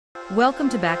Welcome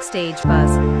to Backstage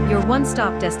Buzz, your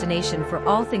one-stop destination for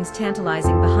all things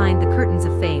tantalizing behind the curtains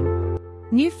of fame.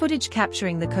 New footage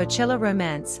capturing the Coachella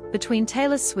romance between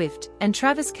Taylor Swift and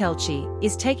Travis Kelce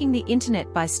is taking the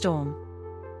internet by storm.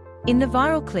 In the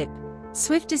viral clip,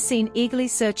 Swift is seen eagerly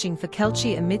searching for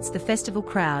Kelce amidst the festival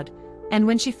crowd, and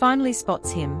when she finally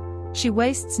spots him, she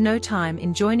wastes no time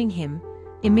in joining him,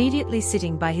 immediately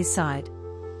sitting by his side.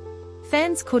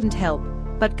 Fans couldn't help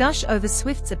but gush over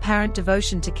Swift's apparent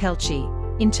devotion to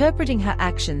Kelce, interpreting her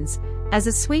actions as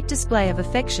a sweet display of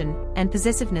affection and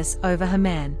possessiveness over her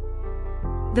man.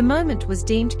 The moment was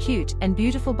deemed cute and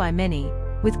beautiful by many,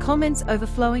 with comments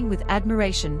overflowing with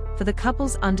admiration for the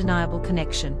couple's undeniable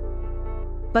connection.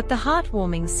 But the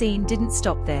heartwarming scene didn't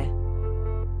stop there.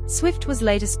 Swift was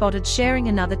later spotted sharing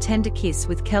another tender kiss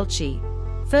with Kelce,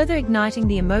 further igniting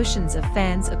the emotions of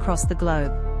fans across the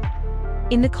globe.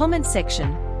 In the comment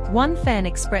section, one fan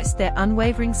expressed their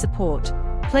unwavering support,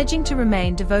 pledging to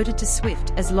remain devoted to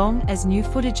Swift as long as new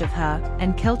footage of her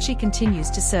and Kelce continues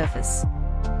to surface.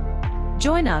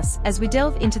 Join us as we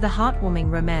delve into the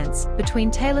heartwarming romance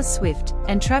between Taylor Swift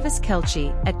and Travis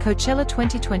Kelce at Coachella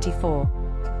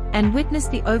 2024, and witness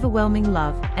the overwhelming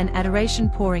love and adoration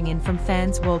pouring in from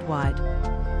fans worldwide.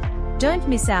 Don't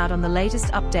miss out on the latest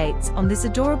updates on this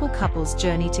adorable couple's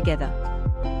journey together.